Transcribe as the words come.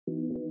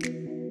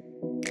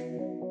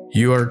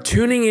You are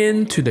tuning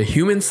in to the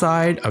Human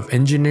Side of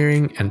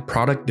Engineering and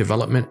Product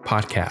Development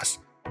podcast,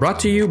 brought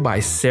to you by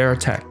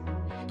Saratech,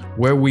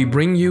 where we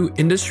bring you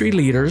industry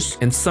leaders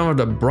and some of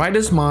the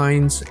brightest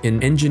minds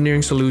in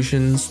engineering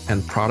solutions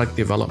and product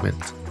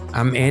development.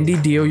 I'm Andy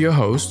Dio, your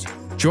host.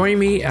 Join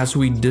me as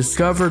we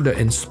discover the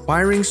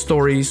inspiring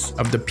stories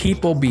of the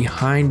people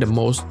behind the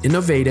most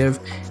innovative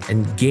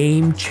and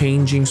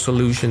game-changing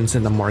solutions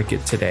in the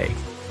market today.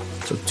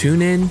 So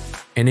tune in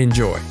and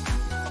enjoy.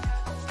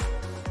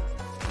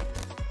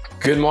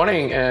 Good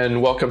morning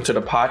and welcome to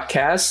the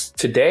podcast.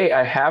 Today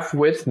I have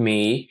with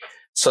me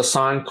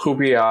Sassan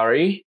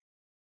Khoubyari.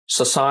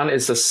 Sassan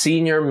is the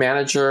Senior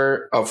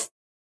Manager of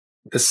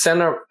the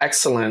Center of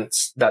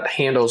Excellence that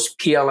handles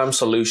PLM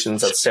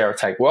Solutions at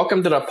Saratech.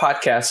 Welcome to the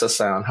podcast,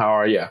 Sassan. How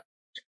are you?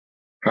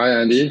 Hi,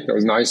 Andy. It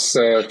was nice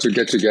to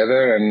get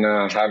together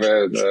and have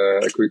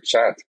a quick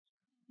chat.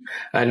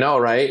 I know,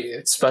 right?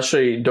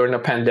 Especially during the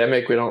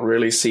pandemic, we don't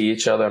really see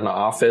each other in the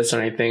office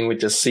or anything. We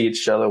just see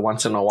each other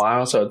once in a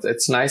while. So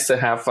it's nice to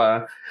have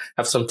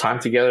some time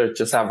together,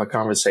 just have a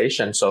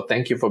conversation. So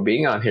thank you for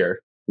being on here.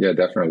 Yeah,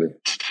 definitely.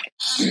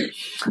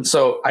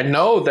 So I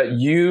know that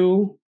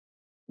you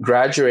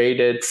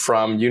graduated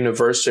from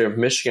University of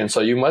Michigan. So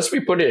you must be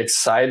pretty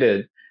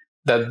excited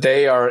that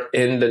they are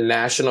in the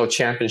national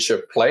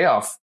championship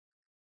playoff.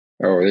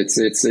 Oh,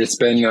 it's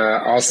been an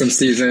awesome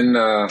season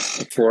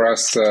for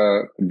us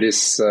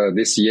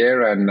this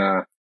year, and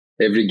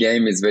every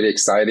game is very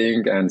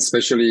exciting, and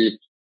especially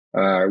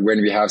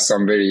when we have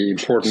some very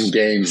important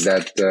games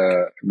that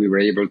we were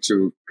able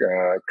to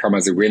come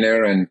as a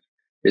winner, and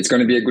it's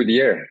going to be a good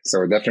year.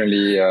 So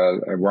definitely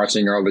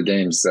watching all the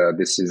games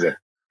this season.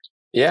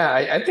 Yeah,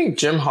 I think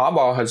Jim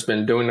Harbaugh has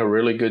been doing a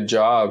really good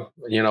job,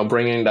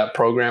 bringing that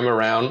program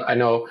around. I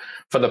know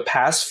for the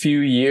past few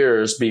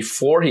years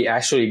before he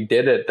actually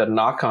did it, the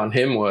knock on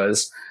him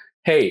was,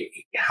 hey,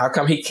 how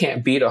come he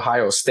can't beat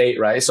Ohio State,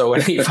 right? So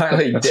when he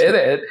finally did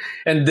it,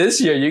 and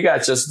this year you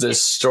guys just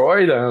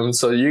destroyed them.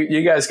 So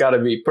you guys got to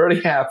be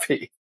pretty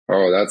happy.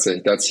 Oh, that's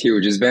it. That's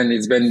huge. It's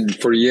been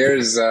for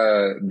years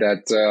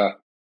that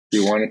he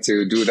wanted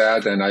to do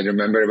that. And I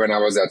remember when I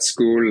was at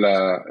school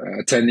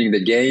attending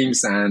the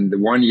games,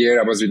 and one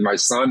year I was with my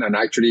son, and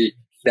actually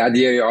that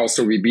year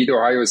also we beat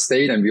Ohio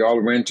State, and we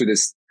all went to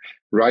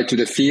right to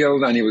the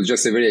field, and it was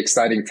just a very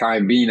exciting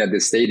time being at the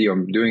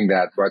stadium doing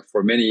that. But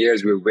for many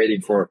years we were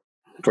waiting for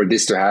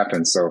this to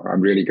happen. So I'm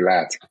really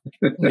glad.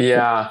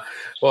 Yeah.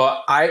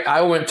 Well,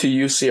 I went to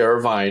UC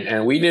Irvine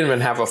and we didn't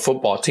even have a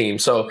football team.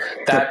 So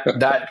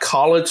that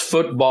college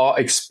football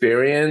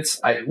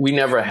experience, we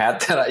never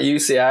had that at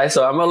UCI.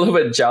 So I'm a little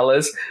bit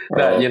jealous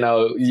that,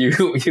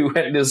 you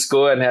went to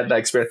school and had that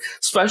experience,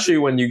 especially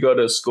when you go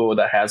to a school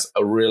that has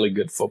a really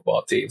good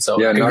football team.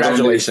 So yeah,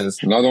 congratulations.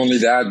 Not only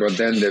that, but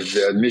then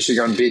the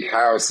Michigan Big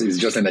House is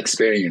just an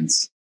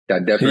experience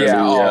that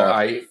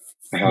definitely,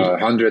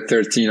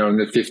 113 or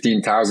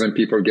 115,000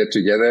 people get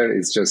together.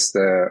 It's just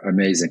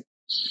amazing.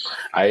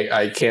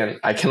 I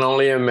can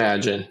only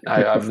imagine.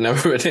 I've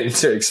never been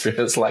into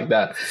experience like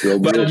that.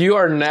 But you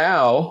are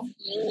now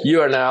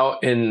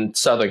in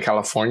Southern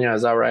California.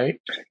 Is that right?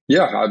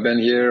 Yeah, I've been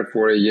here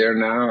for a year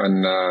now,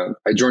 and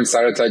I joined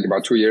Saratech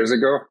about 2 years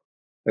ago,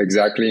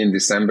 exactly in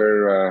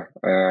December,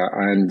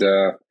 and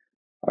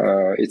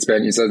it's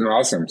been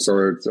awesome.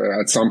 So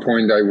at some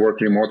point I worked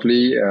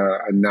remotely,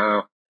 and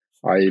now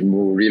I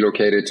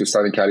relocated to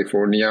Southern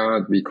California,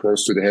 be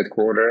close to the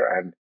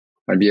headquarters,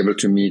 and be able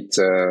to meet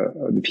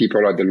the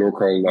people at the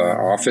local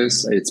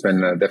office. It's been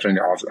definitely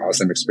an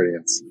awesome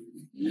experience.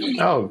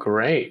 Oh,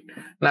 great.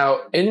 Now,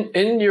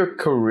 in your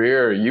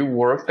career, you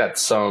worked at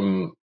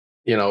some,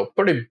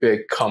 pretty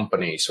big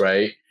companies,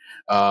 right?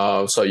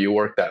 So you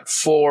worked at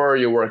Ford,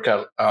 you worked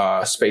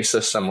at Space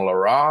System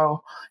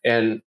L'Oreal,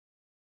 and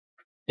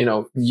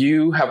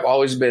you have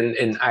always been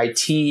in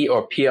IT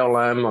or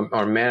PLM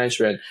or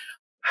management.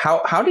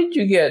 How did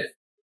you get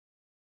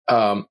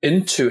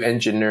into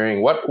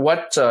engineering?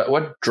 What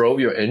drove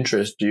your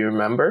interest? Do you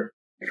remember?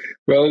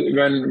 Well,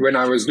 when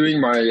I was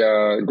doing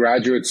my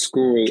graduate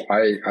school,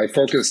 I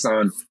focused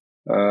on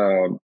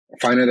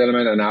finite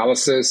element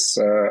analysis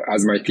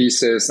as my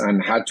thesis,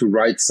 and had to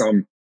write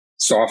some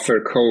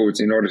software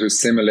codes in order to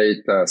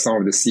simulate some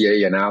of the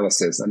CA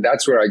analysis, and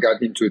that's where I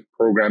got into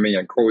programming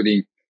and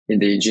coding in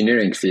the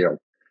engineering field.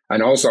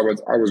 And also,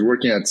 I was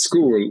working at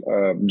school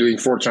doing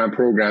Fortran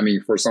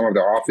programming for some of the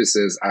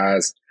offices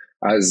as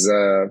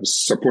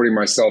supporting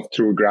myself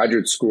through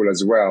graduate school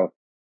as well.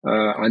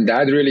 And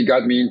that really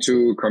got me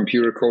into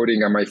computer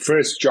coding. And my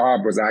first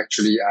job was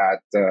actually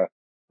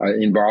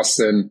in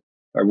Boston,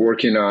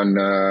 working on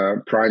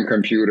Prime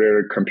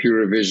Computer,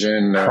 computer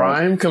vision.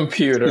 Prime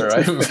Computer,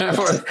 I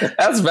remember.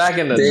 That's back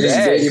in the day.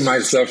 Dating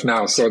myself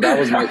now. So that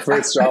was my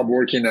first job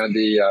working at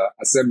the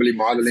assembly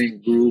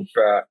modeling group.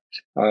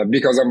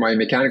 Because of my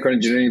mechanical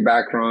engineering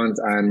background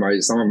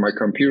and some of my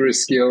computer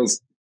skills,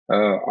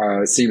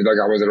 seemed like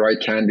I was the right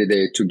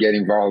candidate to get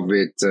involved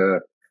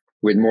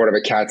with more of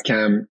a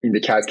CAD/CAM in the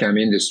CAD/CAM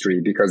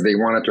industry, because they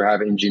wanted to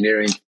have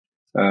engineers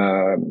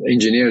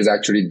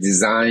actually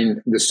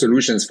design the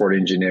solutions for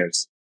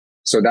engineers.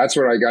 So that's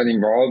where I got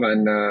involved.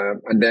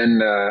 And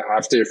then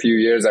after a few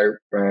years, I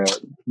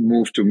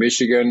moved to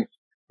Michigan.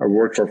 I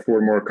worked for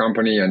four more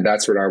company, and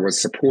that's where I was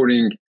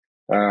supporting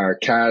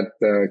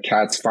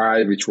CATS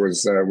 5, which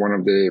was one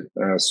of the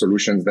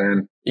solutions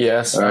then.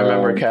 Yes, I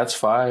remember CATS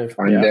 5.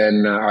 And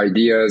then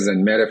ideas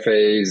and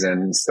metaphase,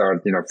 and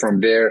start,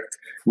 from there,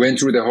 went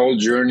through the whole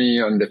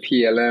journey on the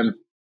PLM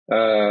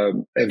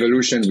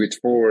evolution with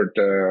Ford,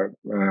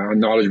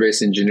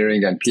 knowledge-based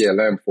engineering and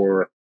PLM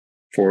for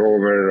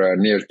over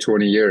near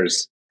 20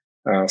 years.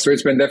 So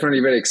it's been definitely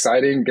very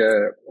exciting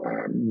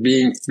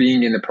being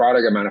in the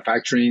product and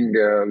manufacturing,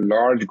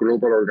 large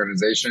global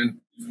organization,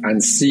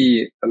 and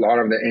see a lot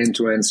of the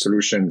end-to-end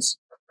solutions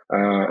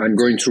and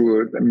going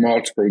through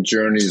multiple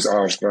journeys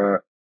of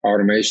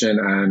automation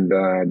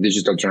and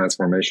digital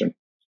transformation.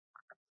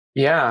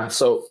 Yeah.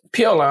 So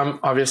PLM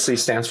obviously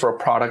stands for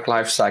Product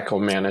Lifecycle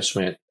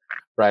Management,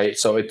 right?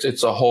 So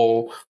it's a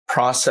whole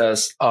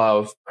process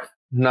of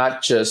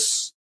not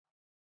just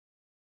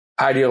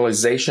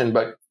idealization,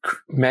 but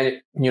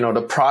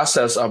the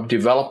process of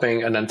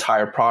developing an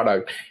entire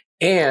product.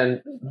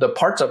 And the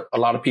parts that a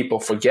lot of people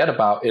forget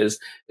about is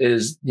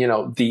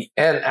the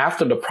end.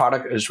 After the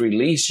product is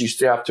released, you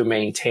still have to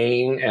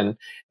maintain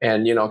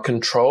and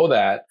control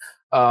that.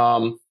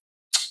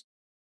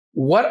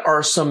 What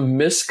are some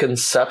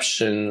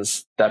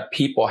misconceptions that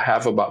people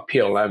have about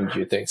PLM, do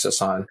you think,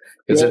 Sassan?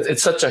 Because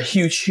it's such a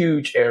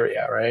huge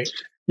area, right?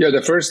 Yeah,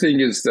 the first thing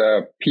is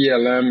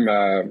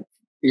PLM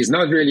is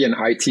not really an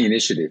IT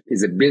initiative.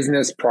 It's a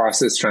business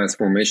process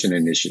transformation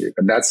initiative.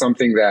 And that's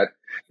something that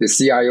the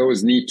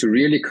CIOs need to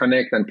really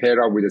connect and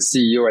pair up with the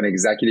CEO and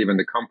executive in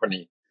the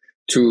company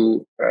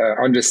to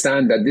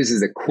understand that this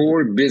is a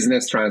core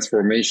business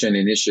transformation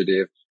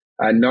initiative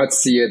and not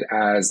see it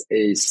as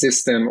a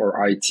system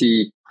or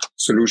IT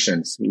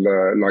solutions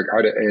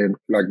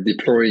like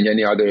deploying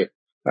any other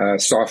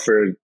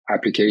software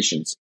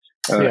applications.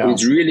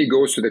 It really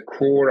goes to the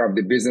core of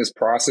the business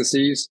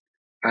processes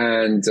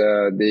and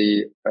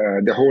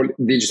the whole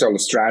digital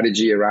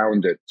strategy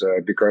around it,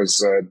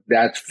 because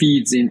that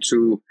feeds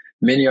into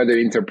many other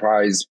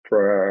enterprise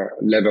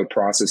level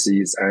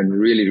processes and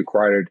really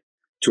required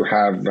to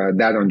have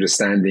that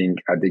understanding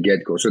at the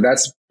get-go. So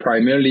that's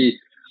primarily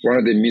one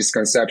of the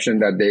misconceptions,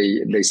 that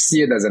they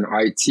see it as an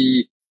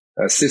IT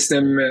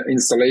system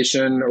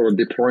installation or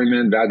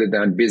deployment rather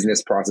than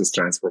business process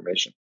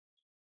transformation.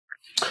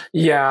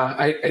 Yeah,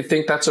 I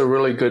think that's a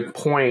really good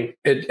point.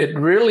 It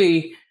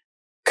really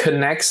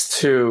connects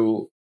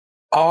to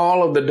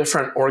all of the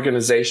different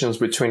organizations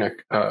between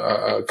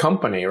a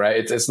company,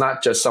 right? It's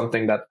not just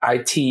something that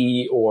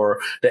IT or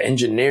the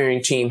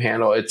engineering team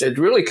handle. It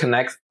really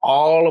connects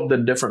all of the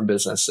different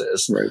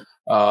businesses. Right.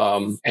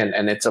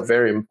 And it's a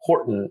very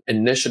important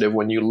initiative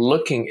when you're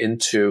looking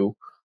into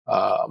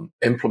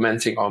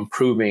implementing or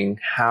improving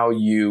how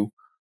you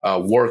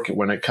work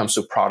when it comes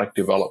to product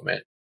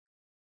development,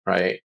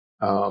 right?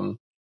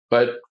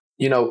 But,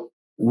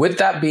 with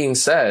that being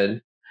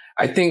said,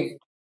 I think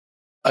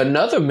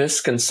another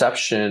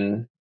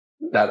misconception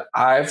that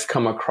I've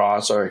come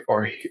across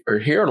or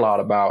hear a lot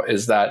about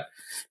is that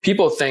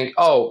people think,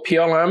 oh,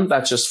 PLM,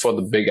 that's just for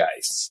the big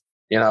guys.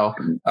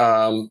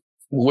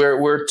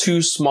 We're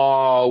too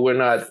small. We're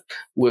not.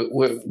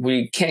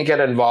 We can't get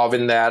involved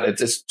in that.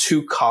 It's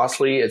too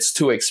costly. It's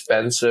too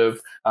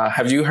expensive.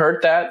 Have you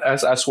heard that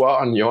as well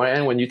on your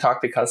end when you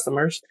talk to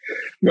customers?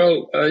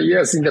 Well,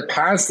 yes. In the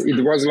past,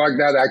 it was like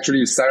that.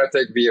 Actually,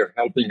 Saratech, we are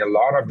helping a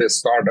lot of the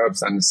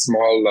startups and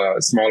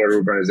smaller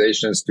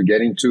organizations to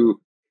get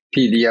into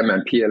PDM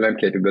and PLM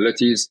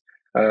capabilities.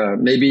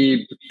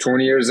 Maybe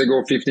 20 years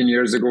ago, 15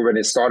 years ago, when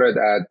it started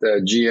at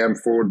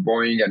GM, Ford,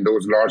 Boeing, and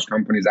those large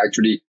companies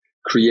actually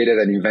created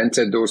and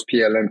invented those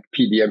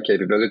PDM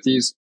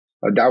capabilities.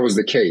 That was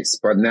the case.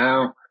 But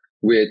now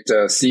with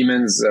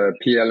Siemens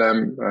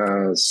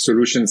PLM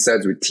solution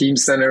sets with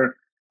Teamcenter,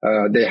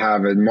 they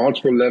have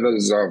multiple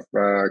levels of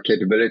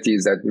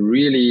capabilities that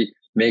really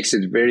makes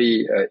it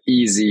very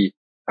easy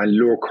and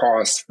low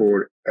cost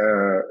for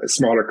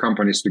smaller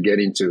companies to get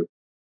into.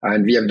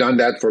 And we have done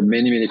that for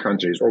many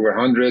countries, over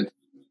 100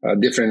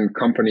 different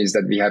companies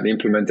that we have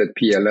implemented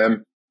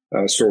PLM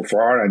so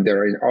far, and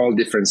they're in all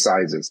different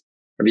sizes.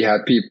 We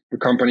had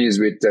companies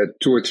with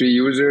 2 or 3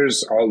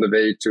 users all the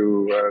way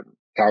to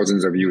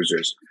thousands of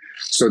users.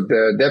 So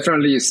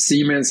definitely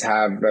Siemens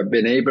have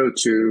been able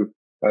to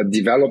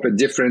develop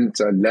different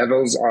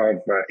levels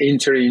of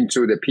entry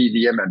into the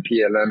PDM and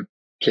PLM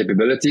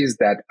capabilities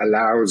that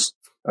allows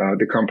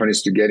the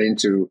companies to get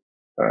into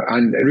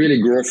and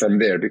really grow from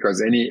there,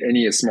 because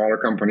any smaller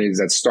companies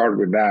that start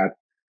with that,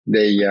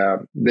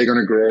 they're going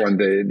to grow, and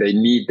they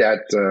need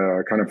that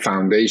kind of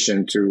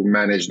foundation to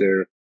manage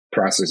their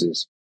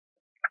processes.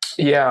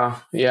 Yeah.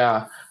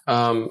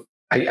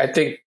 I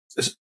think,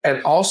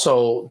 and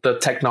also the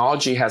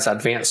technology has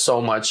advanced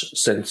so much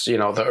since,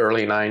 the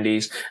early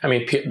 90s. I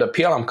mean, the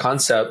PLM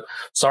concept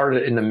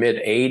started in the mid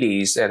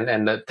 80s,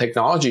 and the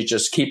technology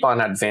just keep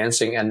on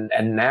advancing.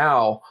 And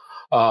now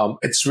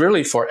it's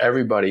really for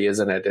everybody,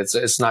 isn't it?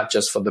 It's not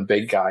just for the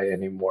big guy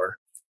anymore.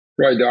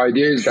 Right. The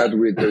idea is that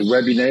with the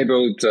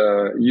web-enabled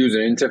user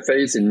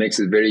interface, it makes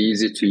it very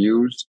easy to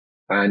use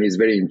and it's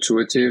very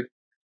intuitive.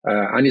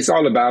 And it's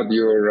all about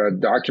your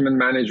document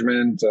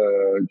management,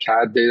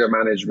 CAD data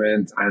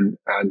management, and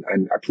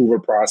approval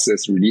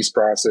process, release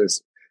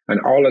process, and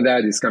all of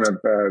that is kind of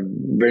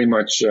very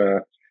much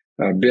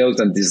built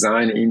and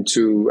designed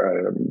into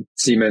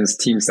Siemens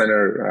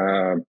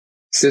Teamcenter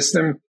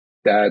system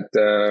that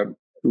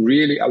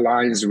really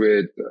aligns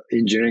with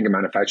engineering and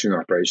manufacturing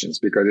operations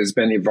because it's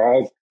been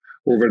evolved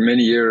over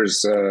many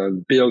years,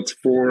 built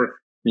for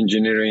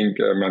engineering,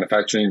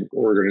 manufacturing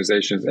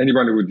organizations.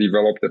 Anyone who would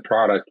develop the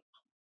product,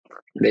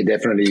 they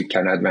definitely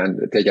can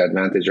take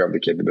advantage of the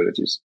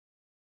capabilities.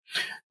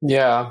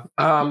 Yeah.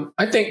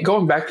 I think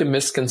going back to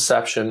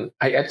misconception,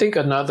 I think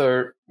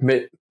another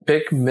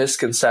big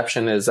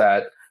misconception is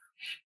that,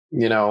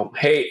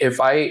 hey, if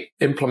I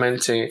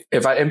implement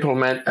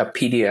a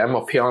PDM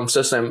or PLM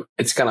system,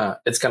 it's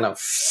gonna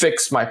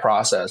fix my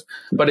process.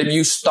 But if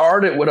you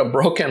start it with a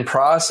broken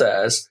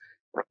process,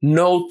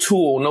 no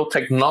tool, no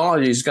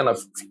technology is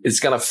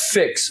gonna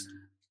fix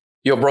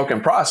your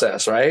broken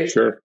process, right?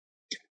 Sure.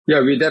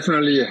 Yeah, we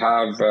definitely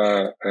have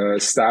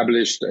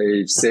established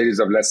a series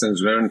of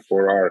lessons learned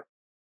for our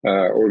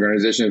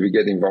organization we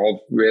get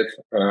involved with.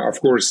 Of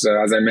course,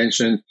 as I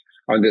mentioned,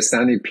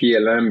 understanding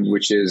PLM,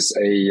 which is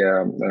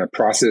a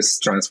process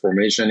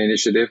transformation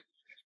initiative.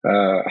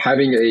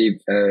 Having a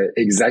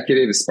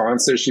executive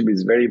sponsorship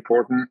is very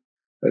important.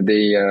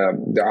 The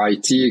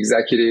IT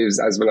executives,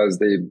 as well as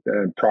the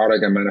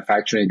product and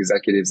manufacturing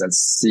executives and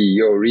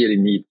CEO really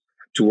need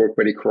to work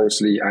very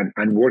closely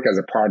and work as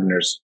a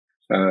partners.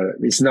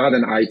 It's not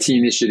an IT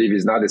initiative.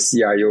 It's not a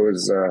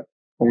CIO's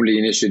only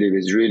initiative.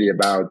 It's really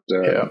about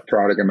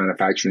product and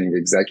manufacturing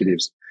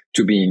executives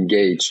to be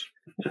engaged.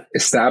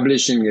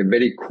 Establishing a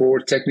very core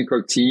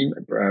technical team,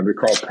 we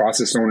call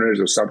process owners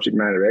or subject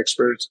matter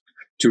experts,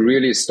 to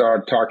really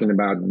start talking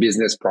about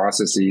business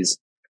processes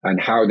and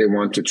how they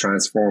want to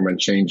transform and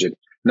change it.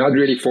 Not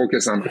really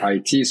focus on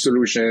IT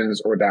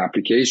solutions or the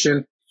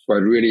application,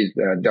 but really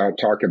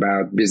talk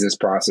about business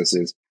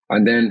processes.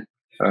 And then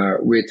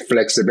with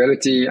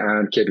flexibility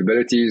and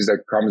capabilities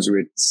that comes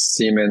with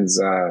Siemens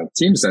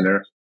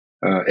Teamcenter,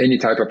 any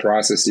type of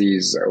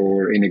processes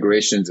or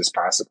integrations is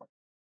possible.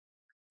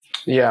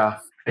 Yeah,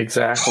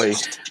 exactly.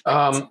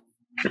 And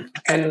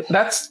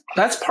that's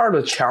part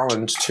of the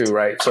challenge too,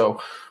 right?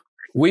 So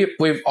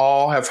we've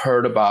all have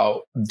heard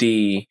about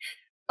the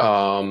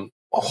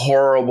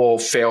horrible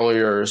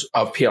failures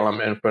of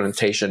PLM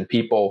implementation.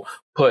 People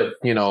put,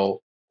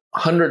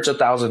 hundreds of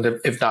thousands,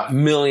 if not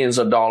millions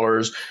of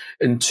dollars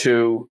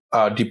into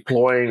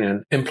deploying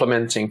and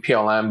implementing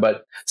PLM,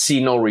 but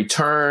see no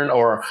return,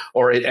 or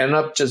it end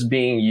up just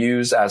being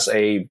used as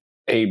a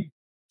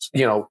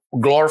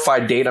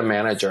glorified data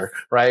manager,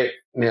 right?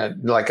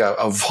 Like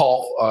a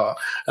vault,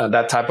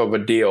 that type of a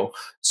deal.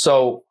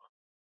 So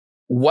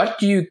what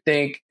do you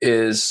think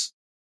is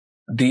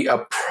the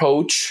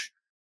approach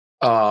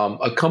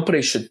a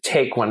company should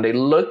take when they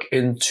look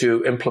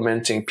into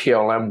implementing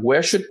PLM?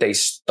 Where should they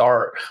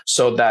start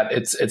so that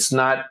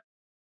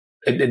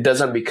it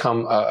doesn't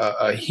become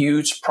a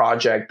huge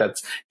project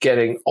that's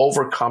getting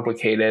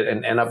overcomplicated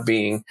and end up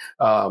being,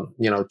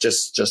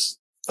 just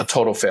a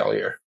total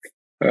failure?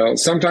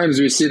 Sometimes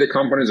we see the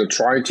companies are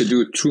trying to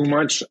do too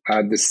much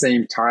at the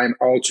same time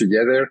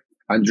altogether,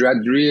 and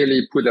that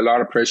really put a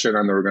lot of pressure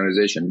on the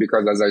organization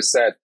because, as I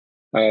said,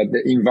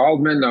 the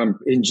involvement of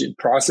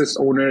process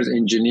owners,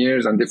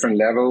 engineers on different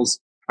levels,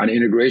 and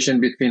integration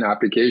between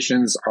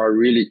applications are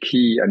really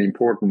key and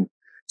important.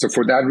 So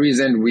for that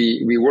reason,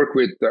 we work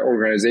with the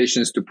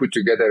organizations to put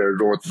together a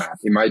roadmap.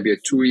 It might be a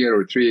 2-year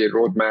or 3-year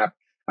roadmap,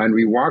 and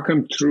we walk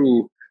them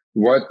through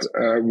what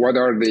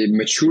are the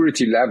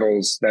maturity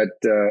levels that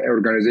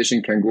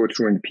organization can go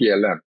through in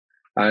PLM.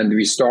 And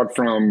we start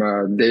from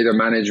data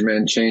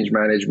management, change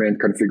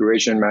management,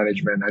 configuration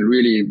management, and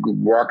really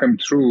walk them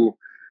through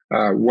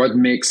what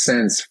makes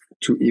sense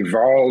to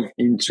evolve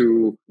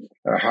into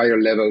higher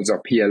levels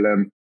of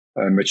PLM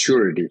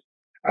maturity.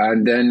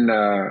 And then,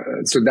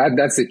 so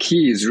that's the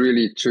key, is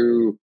really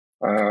to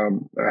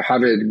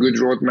have a good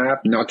roadmap,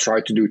 not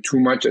try to do too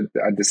much at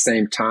the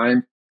same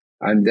time,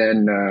 and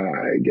then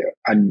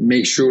and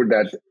make sure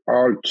that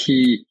all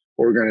key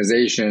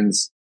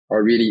organizations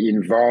are really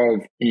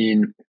involved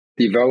in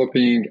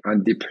developing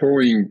and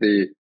deploying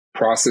the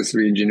process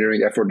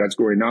reengineering effort that's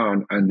going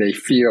on, and they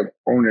feel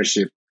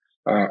ownership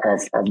of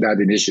that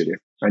initiative,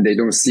 and they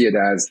don't see it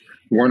as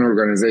one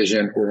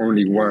organization or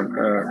only one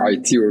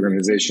IT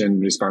organization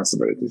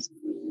responsibilities.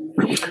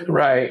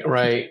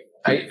 Right.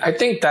 I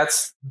think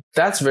that's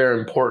very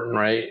important,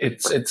 right?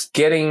 It's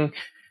getting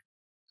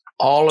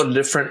all of the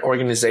different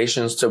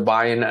organizations to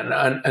buy in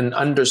and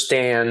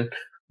understand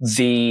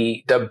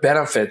the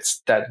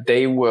benefits that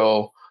they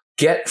will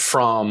get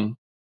from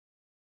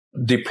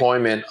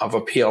deployment of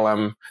a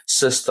PLM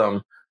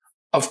system.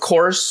 Of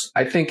course,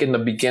 I think in the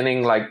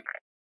beginning, like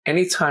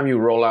anytime you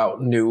roll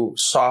out new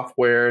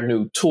software,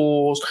 new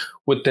tools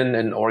within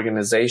an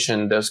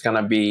organization, there's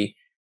going to be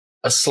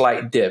a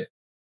slight dip.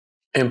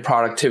 in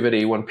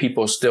productivity when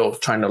people are still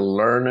trying to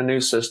learn a new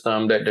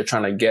system, that they're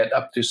trying to get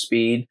up to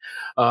speed.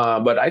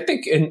 But I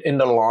think in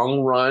the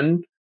long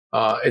run,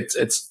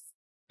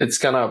 it's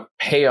gonna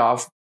pay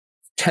off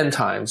 10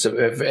 times,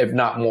 if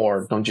not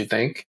more, don't you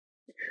think?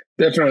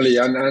 Definitely.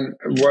 And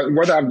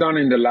what I've done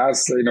in the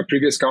last,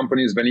 previous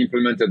companies when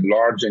implemented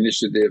large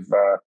initiative,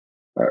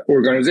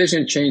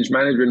 organization change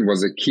management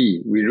was a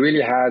key. We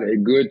really had a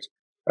good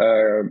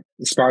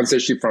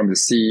sponsorship from the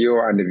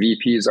CEO and the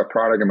VPs of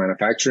product and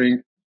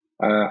manufacturing.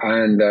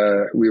 And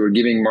we were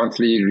giving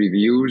monthly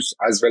reviews,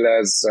 as well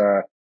as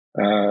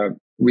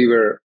we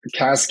were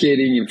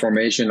cascading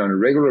information on a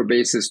regular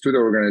basis to the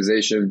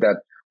organization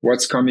that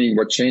what's coming,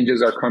 what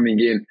changes are coming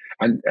in,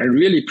 and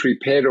really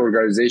prepare the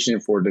organization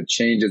for the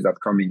changes that are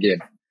coming in.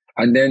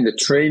 And then the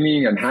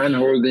training and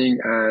hand-holding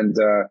and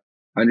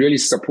really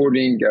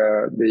supporting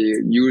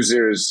the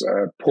users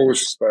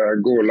post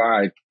go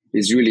live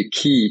is really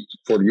key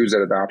for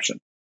user adoption.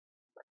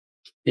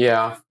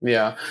 Yeah.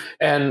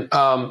 And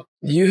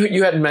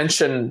you had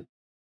mentioned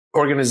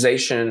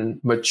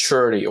organization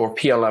maturity or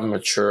PLM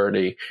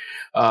maturity.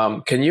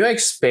 Can you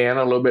expand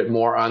a little bit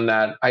more on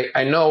that?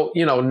 I know,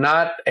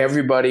 not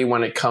everybody,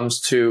 when it comes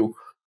to,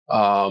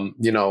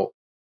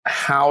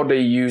 how they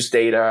use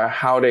data,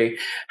 how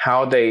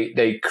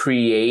they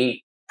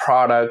create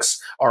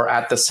products are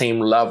at the same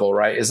level,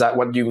 right? Is that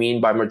what you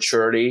mean by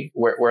maturity?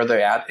 Where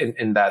they're at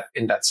in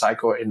that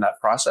cycle, in that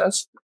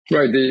process?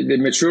 Right. The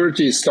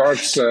maturity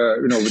starts,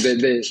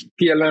 the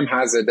PLM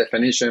has a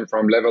definition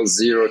from level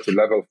 0 to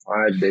level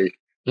 5.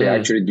 They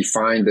actually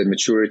define the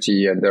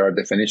maturity, and there are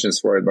definitions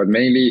for it. But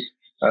mainly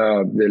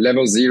the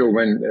level 0,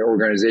 when the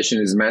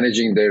organization is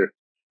managing their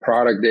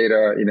product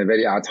data in a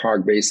very ad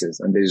hoc basis,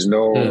 and there's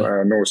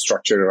no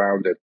structure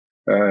around it.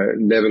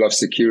 Level of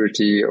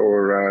security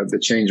or the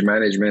change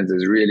management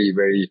is really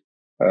very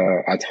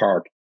ad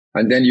hoc.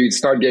 And then you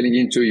start getting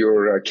into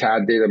your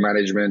CAD data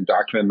management,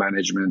 document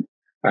management,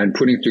 and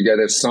putting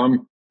together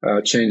some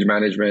change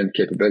management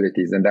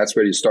capabilities. And that's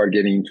where you start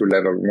getting into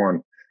level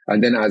 1.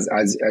 And then as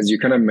you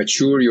kind of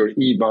mature your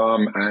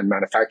EBOM and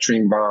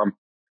manufacturing BOM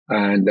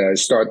and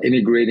start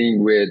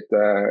integrating with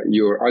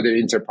your other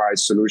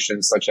enterprise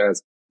solutions, such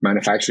as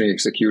manufacturing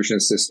execution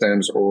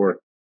systems or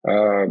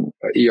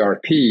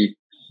ERP,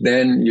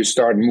 then you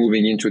start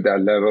moving into that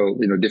level,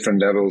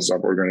 different levels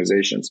of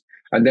organizations.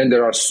 And then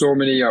there are so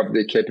many of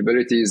the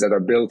capabilities that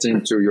are built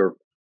into your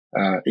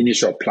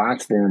initial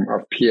platform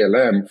of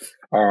PLM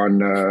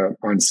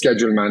on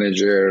schedule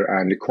manager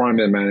and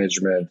requirement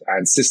management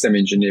and system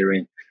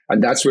engineering.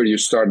 And that's where you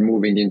start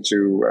moving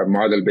into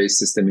model-based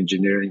system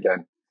engineering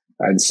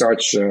and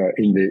such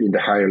in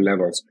the higher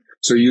levels.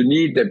 So you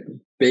need the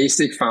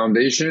basic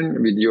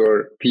foundation with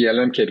your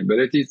PLM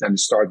capabilities and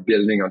start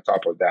building on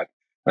top of that.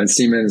 And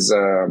Siemens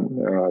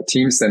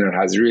Teamcenter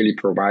has really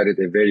provided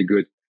a very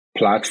good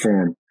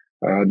platform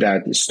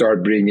that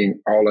start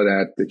bringing all of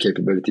that, the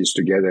capabilities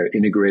together,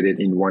 integrated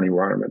in one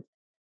environment.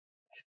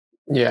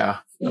 Yeah,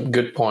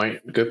 good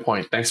point.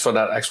 Thanks for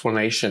that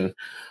explanation.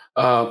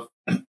 Now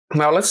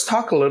let's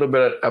talk a little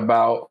bit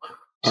about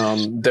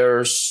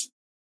there's,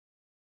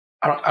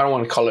 I don't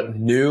want to call it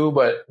new,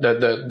 but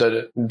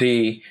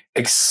the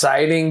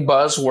exciting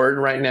buzzword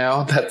right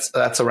now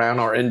that's around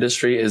our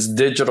industry is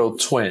digital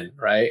twin,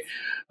 right?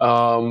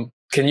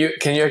 Can you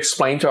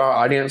explain to our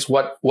audience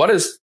what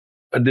is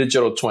a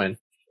digital twin?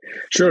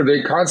 Sure.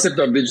 The concept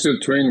of digital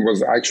twin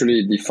was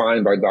actually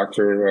defined by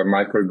Dr.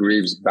 Michael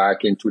Greaves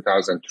back in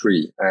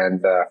 2003.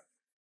 And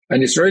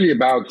it's really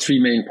about three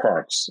main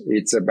parts.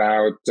 It's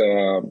about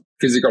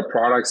physical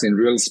products in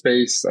real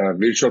space,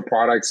 virtual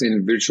products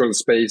in virtual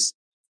space,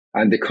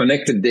 and the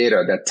connected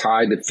data that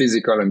tie the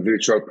physical and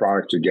virtual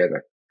product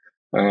together.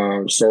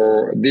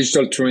 So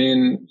digital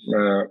twin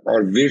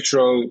are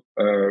virtual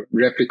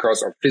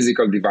replicas of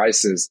physical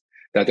devices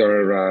that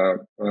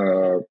are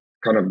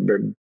kind of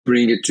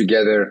bring it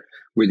together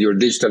with your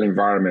digital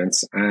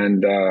environments.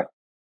 And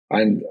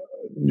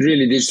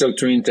really digital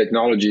twin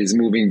technology is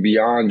moving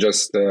beyond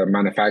just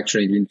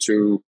manufacturing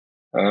into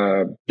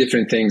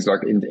different things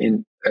like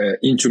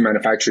into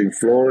manufacturing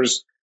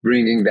floors,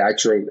 bringing the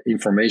actual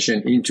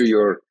information into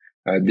your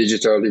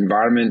digital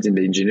environment in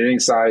the engineering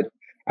side,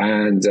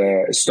 and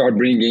start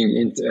bringing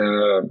in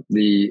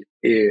the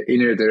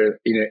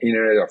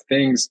Internet of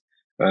Things,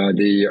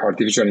 the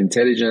artificial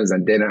intelligence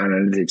and data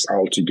analytics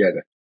all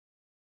together.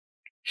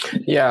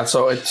 Yeah,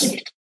 so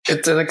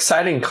it's an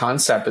exciting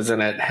concept, isn't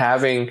it?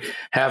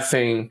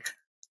 Having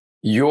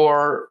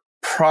your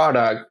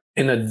product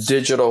in a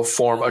digital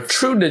form, a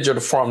true digital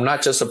form,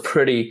 not just a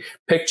pretty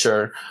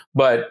picture,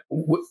 but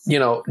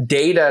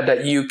data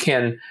that you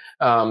can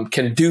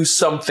do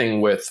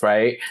something with,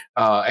 right?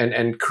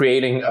 And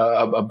creating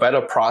a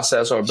better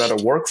process or a better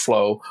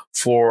workflow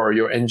for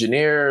your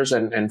engineers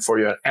and for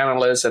your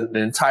analysts and the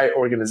entire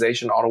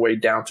organization, all the way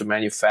down to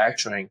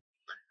manufacturing.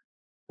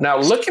 Now,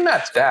 looking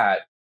at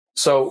that,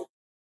 so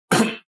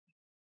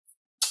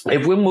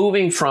if we're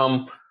moving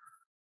from,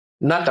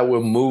 not that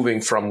we're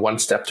moving from one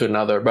step to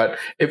another, but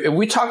if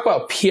we talk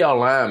about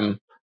PLM,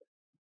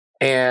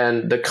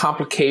 and the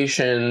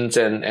complications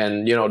and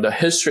the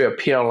history of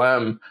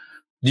PLM,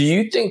 do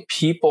you think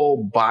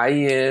people buy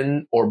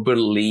in or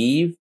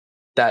believe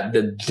that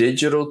the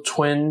digital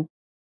twin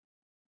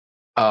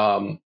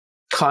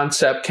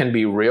concept can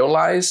be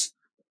realized?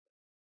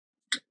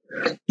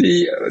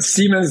 The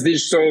Siemens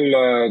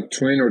digital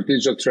twin or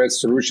digital thread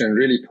solution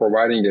really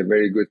providing a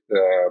very good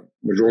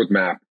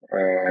roadmap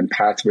and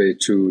pathway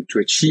to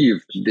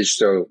achieve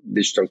digital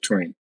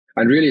twin.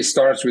 And really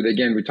starts with,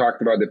 again, we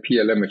talked about the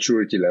PLM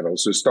maturity level.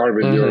 So start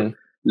with your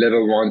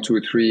level 1,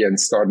 2, 3 and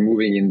start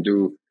moving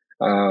into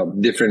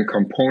different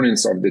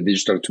components of the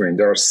digital twin.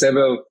 There are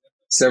several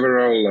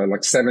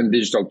like 7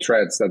 digital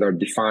threads that are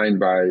defined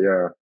by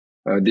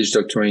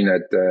digital twin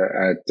at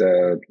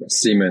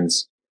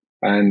Siemens.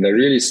 And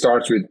really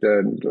starts with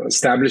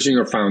establishing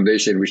your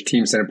foundation, which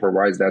Teamcenter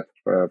provides that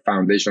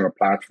foundational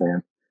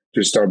platform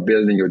to start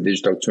building your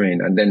digital twin,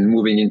 and then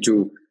moving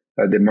into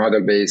the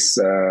model-based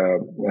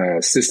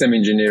system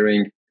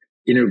engineering,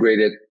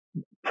 integrated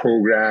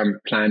program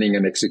planning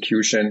and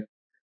execution,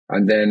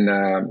 and then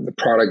the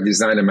product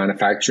design and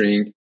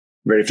manufacturing,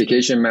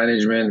 verification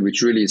management,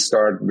 which really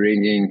start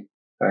bringing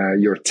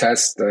your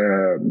test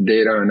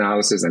data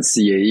analysis and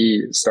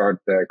CAE, start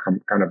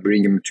kind of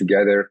bringing them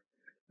together.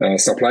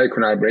 Supply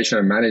collaboration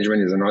and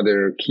management is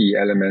another key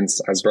element,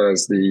 as well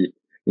as the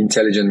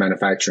intelligent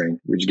manufacturing,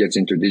 which gets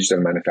into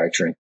digital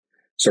manufacturing.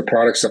 So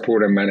product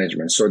support and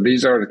management. So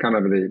these are kind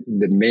of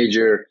the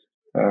major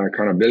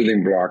kind of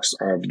building blocks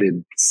of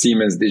the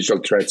Siemens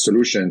digital thread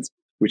solutions,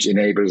 which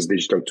enables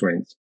digital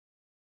twins.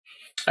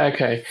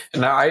 Okay.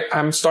 Now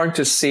I'm starting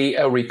to see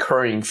a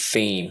recurring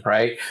theme,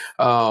 right?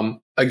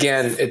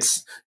 Again,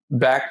 it's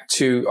back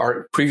to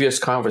our previous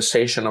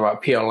conversation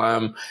about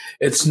PLM.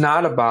 It's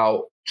not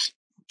about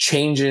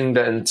changing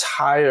the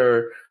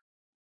entire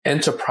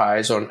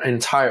enterprise or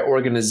entire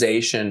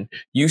organization.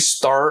 You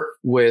start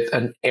with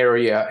an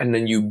area and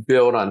then you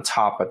build on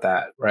top of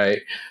that, right?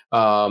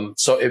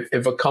 So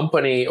if a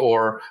company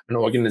or an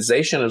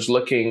organization is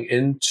looking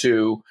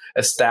into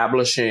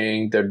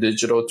establishing their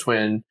digital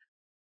twin,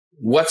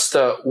 what's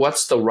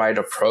the right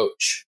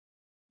approach?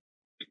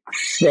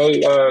 Well,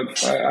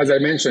 as I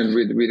mentioned,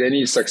 with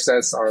any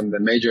success on the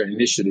major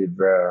initiative,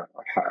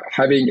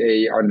 having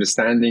a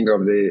understanding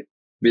of the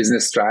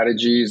business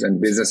strategies and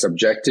business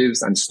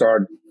objectives, and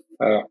start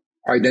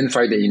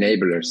identify the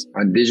enablers.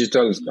 And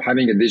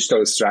having a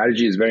digital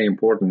strategy is very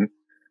important.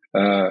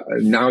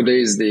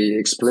 Nowadays, the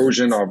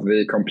explosion of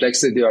the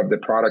complexity of the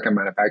product and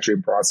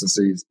manufacturing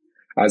processes,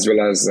 as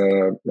well as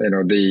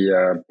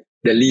the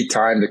lead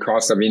time, the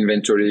cost of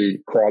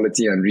inventory,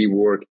 quality, and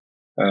rework.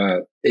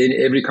 In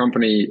every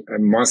company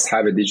must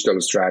have a digital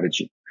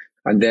strategy.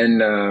 And then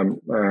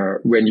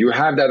when you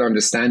have that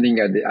understanding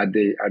at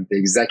the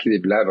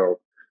executive level,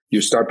 you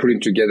start putting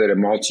together a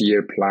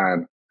multi-year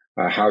plan,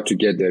 how to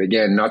get there.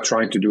 Again, not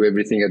trying to do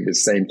everything at the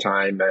same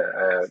time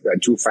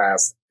too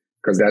fast,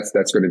 because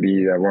that's going to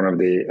be one of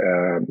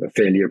the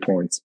failure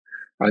points.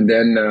 And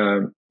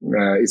then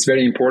it's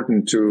very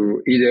important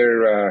to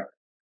either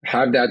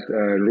have that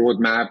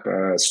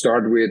roadmap,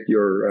 start with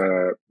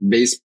your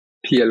base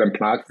PLM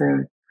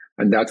platform,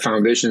 and that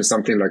foundation is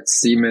something like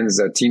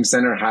Siemens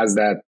Teamcenter has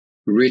that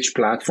rich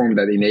platform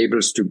that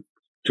enables to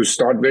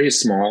start very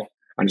small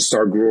and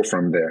start grow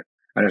from there,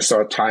 and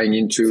start tying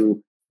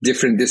into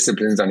different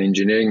disciplines on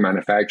engineering,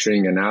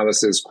 manufacturing,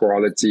 analysis,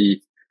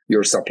 quality,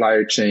 your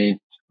supplier chain,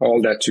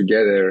 all that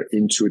together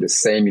into the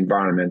same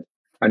environment.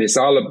 And it's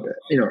all,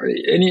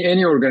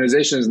 any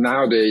organizations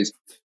nowadays,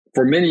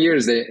 for many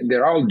years,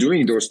 they're all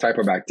doing those type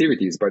of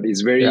activities, but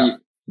it's very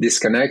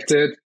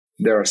disconnected.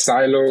 There are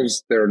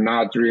silos. They're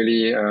not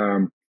really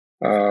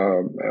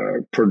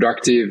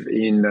productive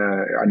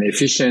and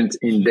efficient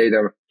in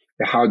data,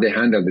 how they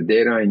handle the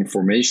data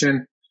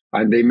information.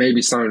 And they may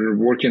be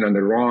working on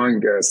the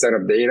wrong set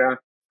of data.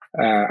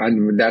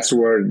 And that's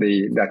where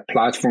that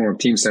platform,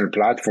 Teamcenter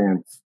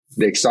platform,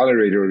 the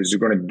accelerator is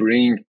going to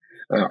bring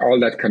all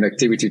that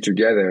connectivity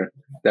together,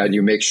 that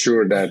you make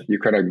sure that you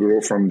kind of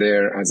grow from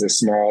there as a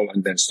small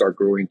and then start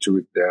growing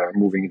to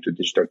moving into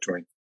digital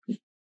twin.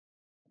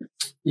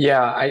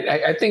 Yeah,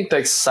 I think the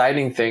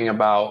exciting thing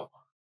about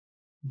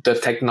the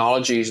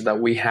technologies that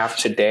we have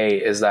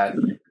today is that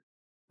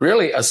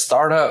really a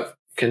startup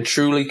can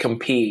truly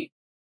compete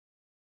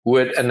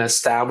with an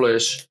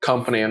established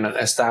company and an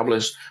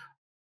established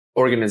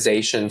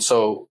organization.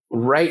 So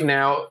right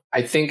now,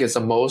 I think is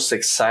the most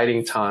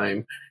exciting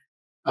time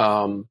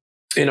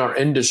in our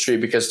industry,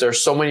 because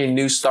there's so many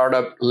new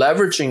startups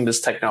leveraging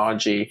this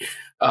technology.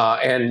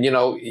 And,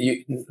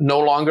 you no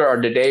longer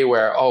are the day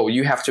where,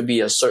 you have to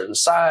be a certain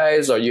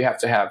size or you have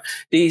to have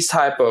these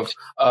type of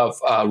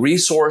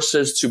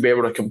resources to be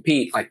able to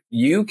compete. Like,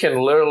 you can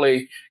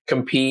literally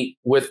compete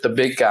with the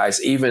big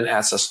guys, even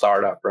as a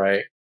startup,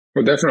 right?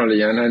 Well,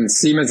 definitely. And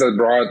Siemens has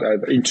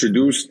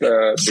introduced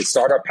the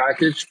startup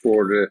package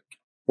for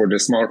the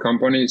small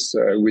companies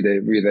with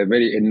a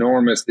very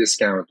enormous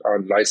discount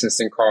on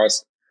licensing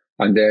costs.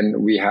 And then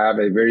we have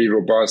a very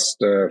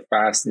robust,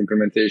 fast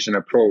implementation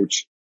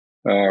approach,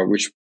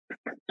 which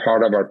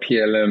part of our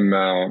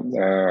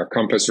PLM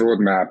Compass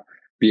roadmap,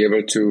 be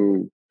able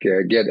to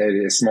get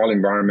a small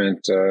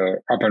environment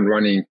up and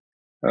running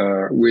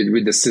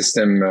with the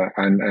system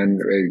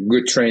and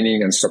good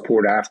training and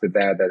support after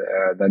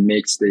that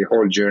makes the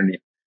whole journey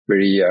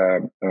very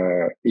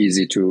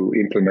easy to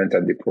implement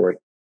and deploy.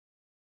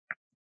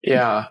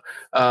 Yeah.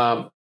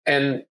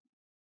 And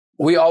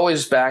we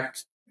always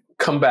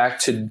come back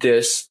to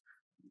this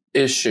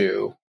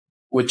issue,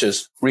 which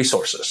is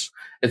resources.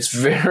 It's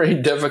very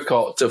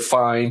difficult to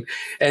find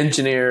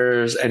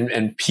engineers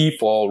and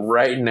people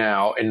right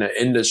now in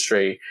the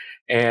industry.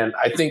 And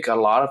I think a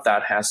lot of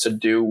that has to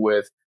do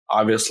with,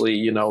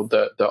 obviously,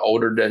 the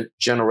older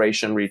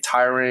generation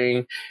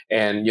retiring,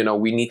 and,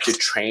 we need to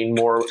train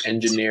more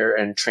engineer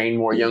and train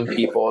more young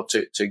people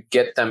to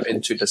get them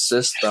into the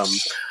system.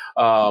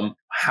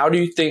 How do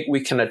you think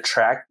we can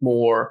attract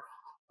more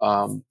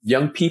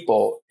young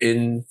people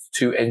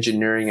into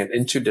engineering and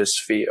into this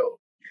field?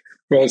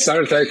 Well,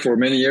 Saratech, for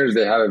many years,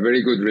 they have a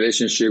very good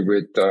relationship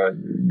with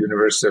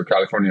University of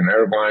California in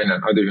Irvine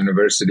and other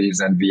universities.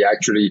 And we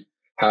actually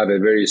have a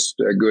very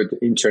good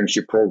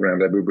internship program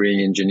that we bring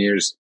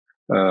engineers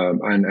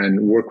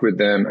and work with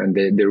them. And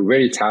they're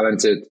very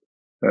talented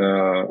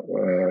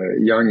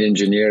young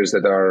engineers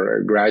that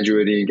are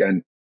graduating.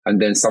 And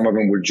then some of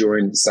them will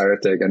join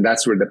Saratech. And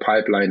that's where the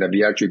pipeline, that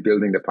we're actually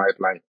building the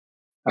pipeline.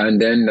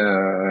 And then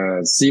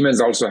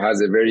Siemens also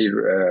has a very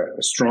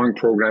strong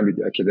program with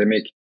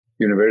academic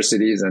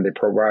universities, and they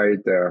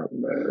provide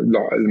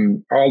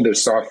all their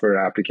software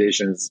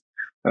applications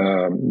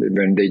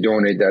when they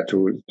donate that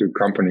to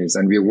companies.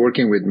 And we're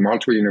working with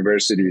multiple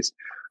universities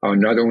on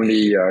not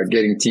only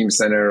getting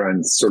Teamcenter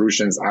and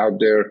solutions out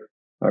there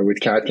with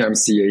CAD/CAM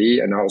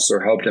CAE, and also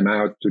help them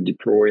out to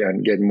deploy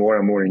and get more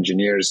and more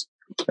engineers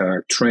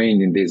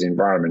trained in these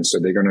environments. So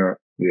they're gonna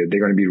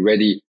be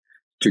ready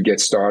to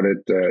get started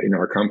in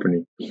our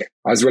company,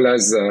 as well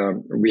as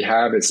we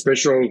have a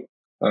special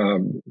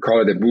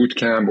call it a boot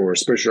camp or a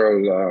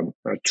special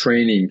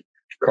training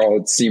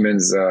called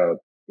Siemens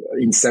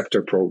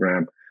Inceptor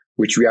program,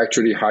 which we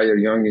actually hire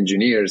young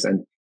engineers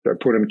and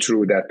put them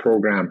through that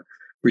program,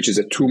 which is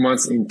a 2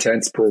 months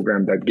intense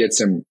program that gets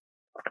them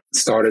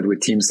started with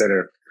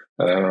Teamcenter,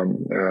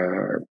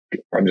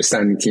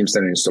 understanding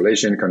Teamcenter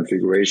installation,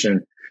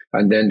 configuration.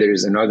 And then there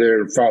is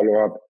another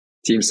follow-up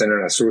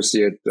Teamcenter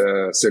Associate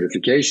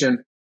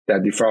certification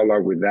that we follow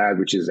up with that,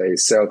 which is a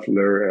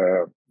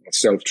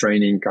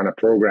self-training kind of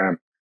program,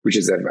 which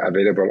is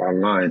available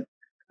online.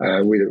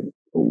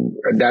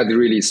 That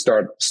really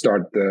start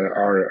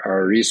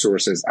our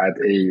resources at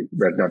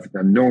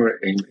no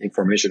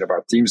information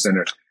about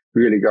Teamcenter,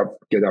 really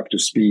get up to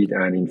speed,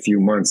 and in few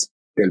months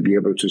they'll be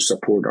able to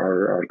support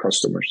our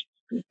customers.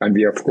 And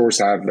we of course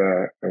have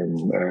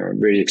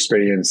very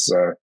experienced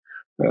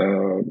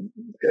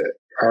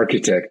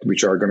architect,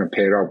 which are going to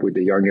pair up with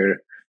the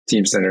younger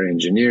Teamcenter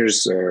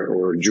engineers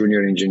or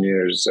junior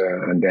engineers,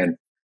 and then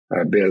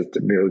build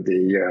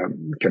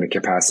the kind of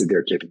capacity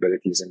or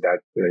capabilities in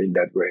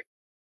that way.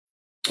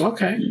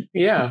 Okay,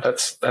 yeah, that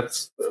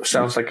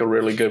sounds like a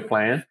really good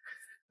plan.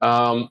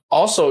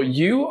 Also,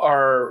 you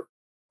are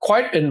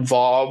quite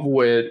involved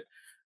with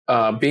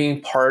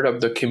being part of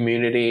the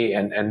community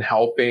and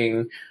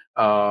helping,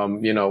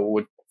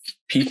 with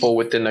people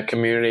within the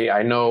community.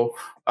 I know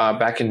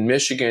back in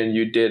Michigan,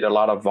 you did a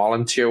lot of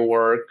volunteer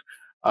work.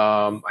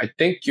 I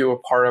think you were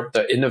part of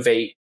the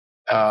Innovate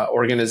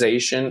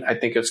organization. I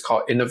think it's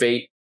called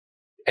Innovate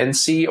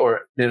NC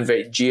or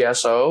Innovate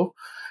GSO.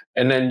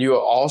 And then you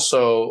are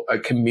also a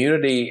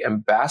community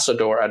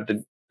ambassador at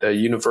the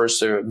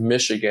University of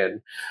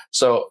Michigan.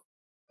 So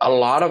a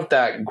lot of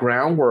that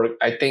groundwork,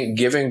 I think,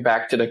 giving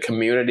back to the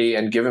community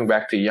and giving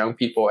back to young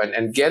people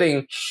and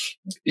getting,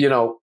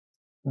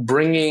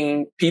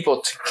 bringing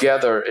people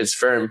together is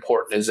very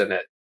important, isn't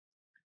it?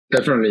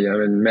 Definitely. I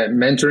mean,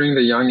 mentoring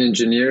the young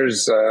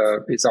engineers,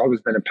 it's always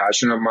been a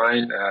passion of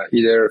mine,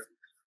 either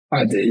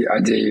at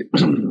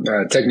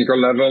the technical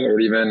level or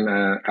even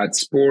at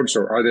sports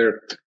or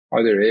other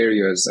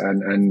areas.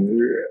 And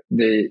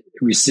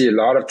we see a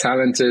lot of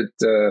talented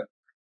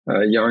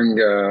young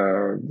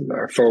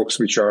folks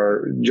which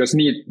are just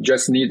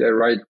need a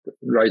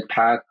right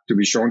path to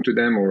be shown to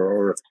them,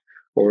 or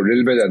a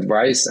little bit of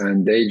advice,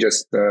 and they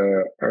just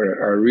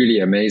are really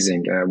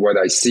amazing. What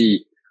I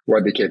see,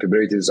 what the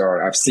capabilities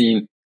are. I've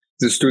seen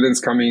the students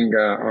coming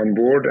on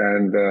board,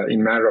 and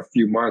in a matter of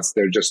few months,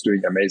 they're just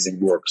doing amazing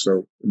work.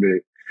 So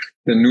the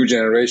new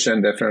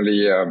generation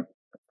definitely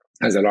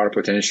has a lot of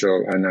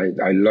potential, and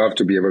I love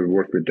to be able to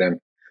work with them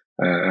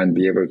and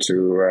be able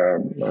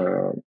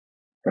to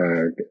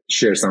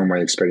share some of my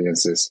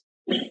experiences.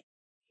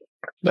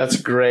 That's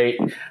great.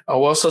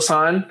 Well,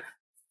 Sassan,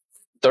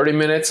 30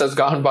 minutes has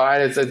gone by.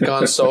 It's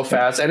gone so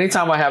fast.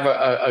 Anytime I have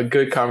a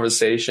good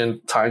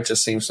conversation, time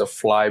just seems to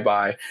fly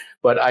by.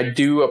 But I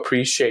do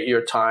appreciate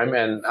your time,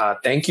 and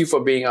thank you for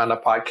being on the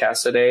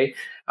podcast today.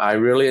 I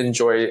really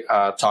enjoy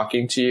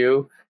talking to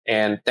you.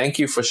 And thank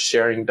you for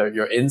sharing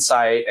your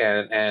insight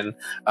and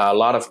a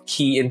lot of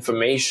key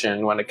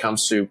information when it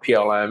comes to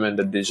PLM and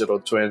the digital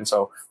twin.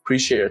 So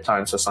appreciate your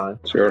time, Sassan.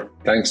 Sure.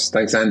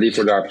 Thanks, Andy,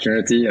 for the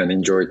opportunity, and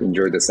enjoy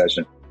the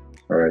session.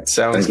 All right.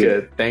 Sounds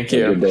good. Thank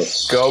you.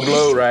 Go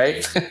Blue,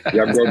 right?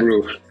 Yeah, go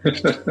Blue.